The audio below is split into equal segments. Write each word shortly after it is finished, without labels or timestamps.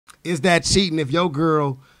is that cheating if your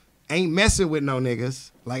girl ain't messing with no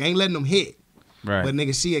niggas, like ain't letting them hit. Right. But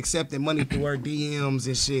nigga, she accepting money through her DMs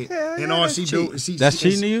and shit. Hell and yeah, all that's she cheating. do, she That's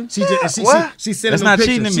cheating to you? She sending That's them not pictures.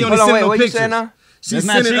 cheating to me. She only Hold on, sending them wait, what you pictures. saying now? She's That's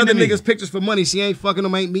not sending cheating other to me. niggas pictures for money. She ain't fucking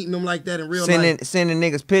them, ain't meeting them like that in real life. Sending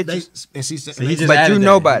niggas pictures. And she said, So he just But added you that.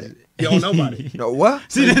 know about it. you don't know about it. No,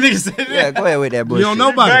 what? See that nigga said that? Yeah, go ahead with that You bullshit. don't know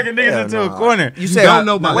about Backing it. niggas Hell into no. a corner. You say, don't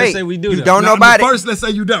know about it. wait, Let's say we do you that. don't know Now, about it? First, let's say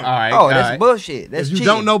you don't. All right. Oh, all that's right. bullshit. That's If you cheating.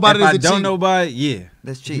 don't know about If it, I is it don't cheating? know about it, yeah.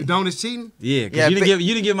 That's You cheating. don't, it's cheating? Yeah, because Yeah, you but-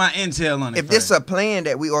 didn't give my intel on it. If this first. a plan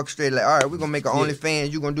that we orchestrated, like, all right, we're gonna make an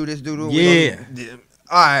OnlyFans, you gonna do this, do. Yeah.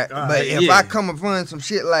 All right, but if yeah. I come upon some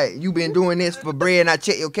shit like you been doing this for bread and I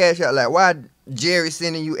check your cash out, like why Jerry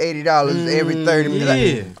sending you $80 every 30 minutes?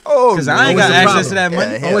 Yeah. Like, oh, Because I ain't no, got it's a access to that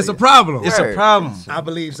problem. money. Yeah, Oh, it's a problem. It's a Word. problem. I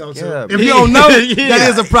believe so too. Yeah, If man. you don't know, Yeah. that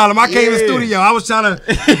is a problem. I came in the Yeah. studio. I was trying to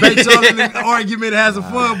debate y'all in an argument, have some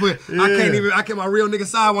fun, but I can't. My real nigga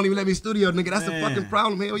side won't even let me studio, nigga. That's a Man. fucking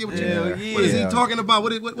problem. Hell yeah, what, Hell you, what is he yeah. talking about?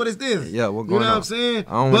 What is this? Yeah, what You going know what on? I'm saying?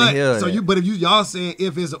 I don't wanna hear that. But if y'all saying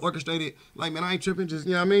if it's orchestrated, like man, I ain't tripping. Just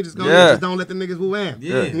you know what I mean? Just go, Yeah. just don't let the niggas woo in.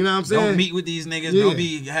 Yeah. You know what I'm saying? Don't meet with these niggas. Yeah. Don't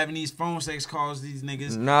be having these phone sex calls to these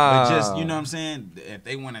niggas. Nah. But just, you know what I'm saying? If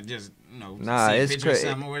they want to just, Nah, see a it's picture or crazy.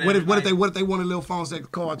 something or whatever. What if like, they want a little phone sex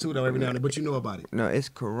call too though every now and then? But you know about it. No, it's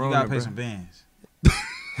You Corona, gotta pay bro. some bands.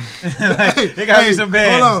 They gotta be some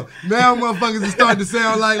bands. Hold on. Now motherfuckers is starting to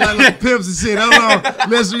sound like pimps and shit. Hold on.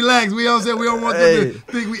 Let's relax. We don't say we don't want them to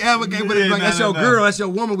think we advocate, but it's like that's your girl, that's your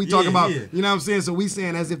woman we talking about. yeah. You know what I'm saying? So we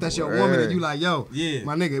saying as if that's your woman and you like, yo,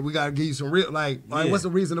 my nigga, we gotta give you some real like, all right, what's a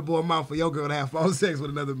reasonable amount for your girl to have phone sex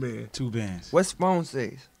with another man? 2 bands. What's phone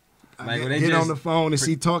sex? Like, when they Get just- on the phone and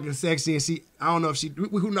she talking sexy and she, I don't know if she,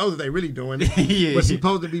 who knows if they really doing it, Yeah. but she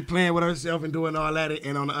supposed to be playing with herself and doing all that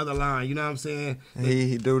and on the other line, you know what I'm saying?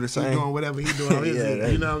 He do the He same. doing whatever he doing on his Yeah, end,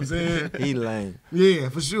 that- you know what I'm saying? He lame. Yeah,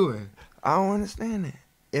 for sure. I don't understand that.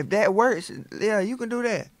 If that works, yeah, you can do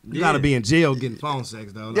that. You gotta be in jail getting phone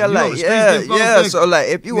sex though. Yeah, you on like the streets getting phone sex, So like,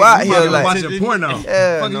 if you nigga, out you here might like watching porno,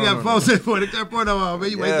 Yeah, fuck no, you got no, phone no. sex for it. That porno on, man.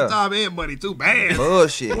 You wasting Yeah. time and money too. Bad.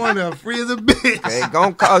 bullshit, Porno free as a bitch. it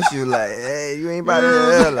gonna cost you like, hey, you ain't about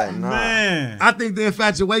Yeah. to like, nah. Man. I think the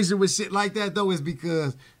infatuation with shit like that though is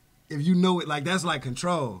because if you know it, like that's like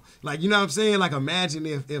control. Like you know what I'm saying? Like imagine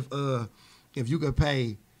if you could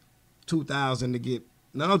pay $2,000 to get.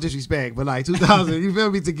 No disrespect, but like 2,000, you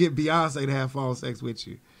feel me, to get Beyonce to have phone sex with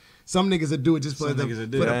you. Some niggas will do it just for Some the niggas will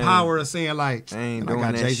do for the it. power of saying like, I ain't "Man, I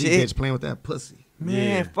got doing that Jay-Z shit." bitch playing with that pussy. Man,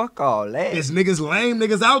 Yeah. fuck all that. It's niggas lame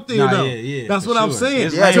niggas out there Nah, though. yeah, That's for what I'm sure. saying.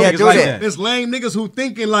 It's Yeah, lame yeah, niggas do like that. It's lame niggas who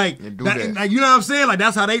thinking like, Yeah, do that, that. like you know what I'm saying? Like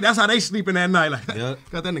that's how they sleeping at night. Like Yep.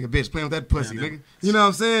 got that nigga bitch playing with that pussy, Yeah, nigga. You know what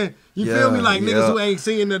I'm saying? You Yeah, feel me? Like niggas yeah. who ain't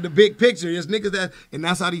seeing the big picture. It's niggas that, and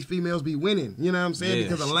that's how these females be winning. You know what I'm saying? Yeah.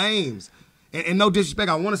 Because of lames. And no disrespect,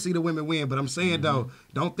 I want to see the women win, but I'm saying though,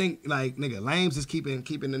 don't think like nigga lames is keeping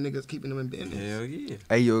the niggas keeping them in business. Hell yeah.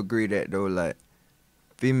 Hey, you agree that though, like,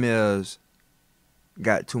 females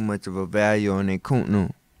got too much of a value on their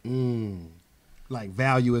contenu. Like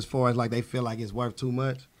value as far as like they feel like it's worth too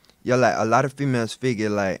much. Yeah, like a lot of females figure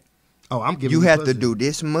like Oh, I'm giving you have to pussy. do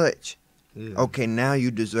this much. Yeah. Okay, now you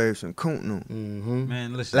deserve some contenu. Mm-hmm.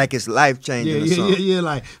 Man, listen. Like it's life changing Yeah, or yeah, something. yeah,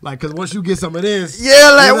 yeah. Like, cause once you get some of this,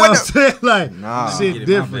 Yeah, like you know what I'm the saying? Like, Nah. Get shit in my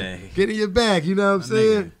different. bag. Get in your bag, you know what I'm My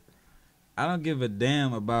nigga, saying? I don't give a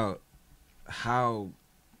damn about how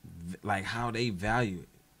they value it,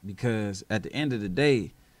 because at the end of the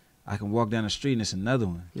day, I can walk down the street and it's another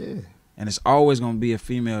one, Yeah, and it's always gonna be a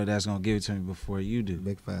female that's gonna give it to me before you do.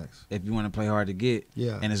 big facts. If you want to play hard to get,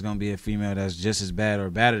 Yeah, and it's gonna be a female that's just as bad or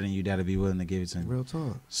better than you that'll be willing to give it to me. real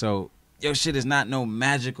talk. So your shit is not no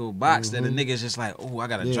magical box that a Mhm. nigga's just like, oh, I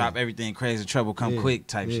gotta Yeah. drop everything, crazy trouble, come Yeah, quick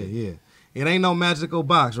type yeah, shit. Yeah, it ain't no magical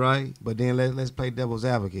box, right? But then let's play devil's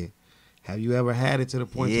advocate. Have you ever had it to the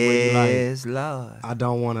point to where you like, Yes, Lord. I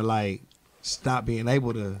don't want to like stop being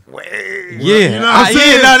able to? Yeah, You know what I'm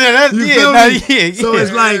saying? yeah, no, that's You yeah, feel no, me? yeah, So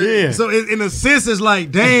it's like, yeah. so in a sense, it's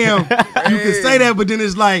like, damn, you can say that, but then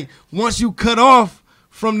it's like, once you cut off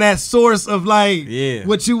from that source of like, Yeah.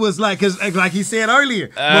 what you was like, cause like he said earlier,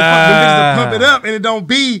 motherfuckers pump it up, and it don't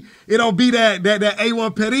be that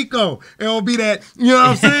A1 Perico, it don't be that, you know what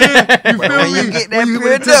I'm saying? You feel When me? you get that when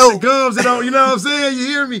pure it touch the dope. gums, it don't, you know what I'm saying? You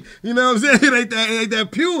hear me? You know what I'm saying? It ain't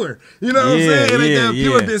that pure. You know what I'm Yeah, saying? It ain't yeah, that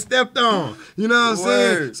pure. yeah. Been stepped on. You know what I'm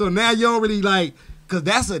saying? Word. So now you don't really like. Cause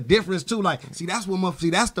that's a difference too. Like, see, that's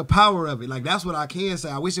the power of it. Like, that's what I can say.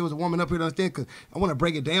 I wish there was a woman up here to understand. Cause I want to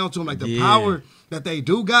break it down to them. Like, the Yeah. power that they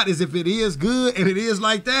do got is if it is good and it is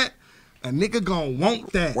like that, a nigga gonna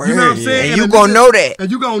want that. Word. You know what I'm saying? And you a gonna nigga- know that. And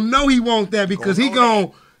you gonna know he want that because he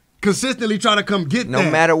gonna consistently try to come get No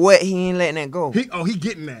that. matter what, he ain't letting that go. He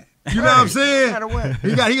getting that. You know what I'm saying? No matter what.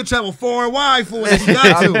 He can travel far and wide for it. He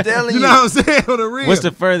got I'm to. telling You know what I'm saying? On the real. What's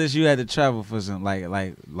the furthest you had to travel for some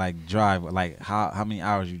like drive? Like how many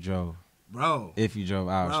hours you drove? bro? If you drove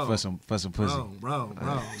hours Bro. for some pussy. Bro.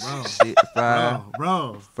 Shit, 5.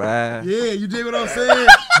 Bro. 5. Yeah, you dig what I'm saying?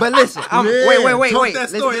 But listen, Yeah, wait. talk that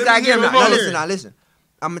Listen, story. listen, Let I me get hear him it now. more. Now listen.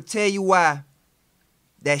 I'm gonna tell you why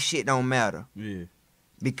that shit don't matter. Yeah.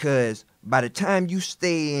 Because by the time you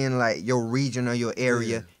stay in like your region or your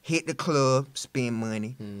area, hit the club, spend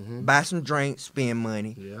money, buy some drinks, spend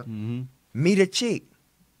money, Yeah. Mm-hmm. meet a chick,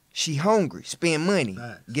 she hungry, spend money,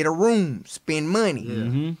 Facts. get a room, spend money. Yeah.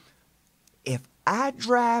 Mm-hmm. If I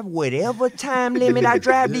drive whatever time limit I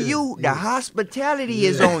drive to you, the hospitality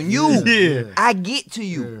is on you. Yeah. I get to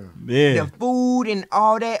you. Yeah. The food and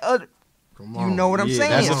all that other. Come You on. know what I'm Yeah,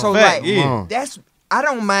 saying? that's a So fact, like, yeah. that's I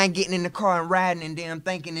don't mind getting in the car and riding and damn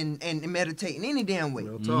thinking and meditating any damn way.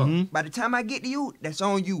 Real talk. Mhm. By the time I get to you, that's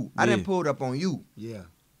on you. I done Yeah. pulled up on you. Yeah.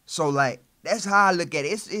 So like, that's how I look at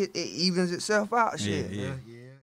it. It evens itself out. Yeah, Shit. yeah. Yeah.